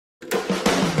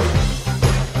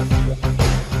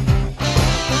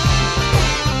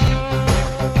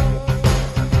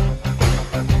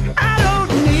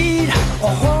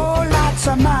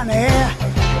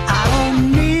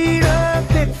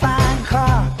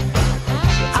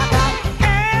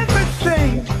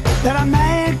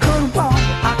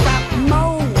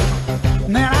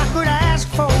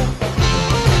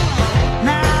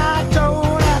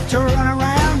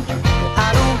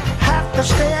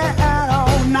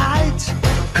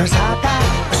'Cause I got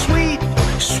a sweet,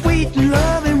 sweet and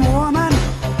loving woman,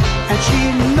 and she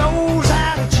knows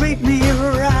how to treat me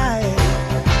right.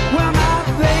 Well, my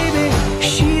baby,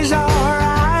 she's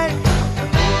alright.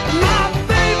 My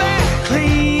baby,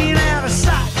 clean out of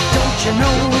sight. Don't you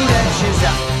know that she's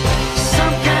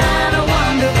some kind of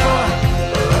wonderful?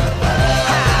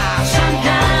 Some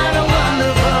kind of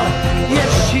wonderful.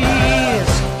 Yes, she is.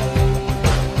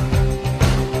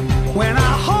 When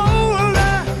I hold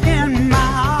her in my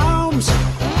arms,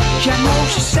 you know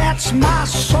she sets my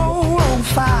soul on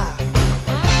fire.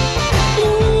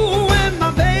 Ooh, when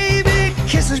my baby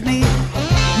kisses me,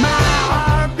 my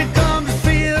heart becomes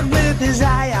filled with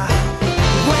desire.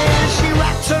 When she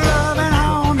wraps her loving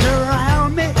arms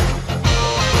around me,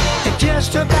 it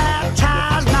just about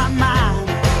ties my mind.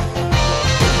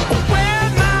 When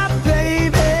my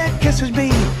baby kisses me,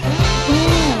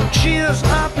 ooh, chills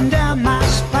up and down my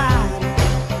spine.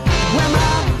 When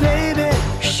my baby,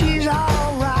 she's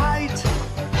alright.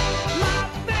 My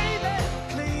baby,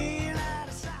 clean out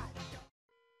of sight.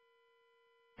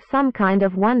 Some kind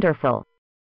of wonderful.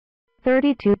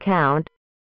 32 count.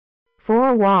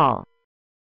 4 wall.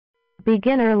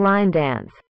 Beginner line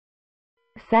dance.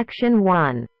 Section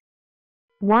 1.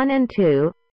 1 and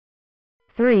 2.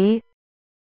 3.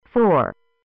 4.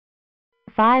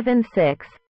 5 and 6.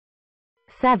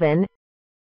 7.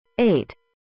 8.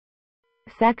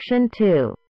 Section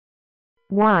 2.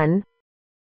 1.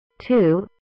 2.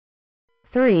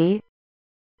 3.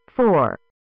 4.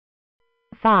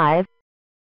 5.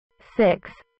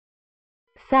 6.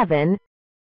 7.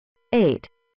 8.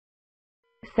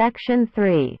 Section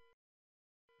 3.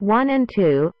 1 and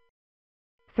 2.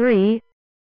 3.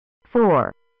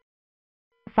 4.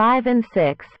 5 and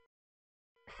 6.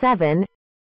 7.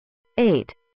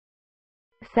 8.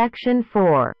 Section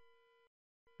 4.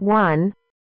 1.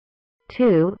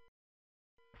 2.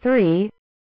 3.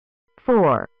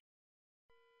 4.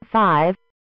 5.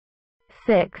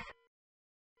 6.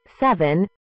 7.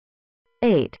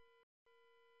 8.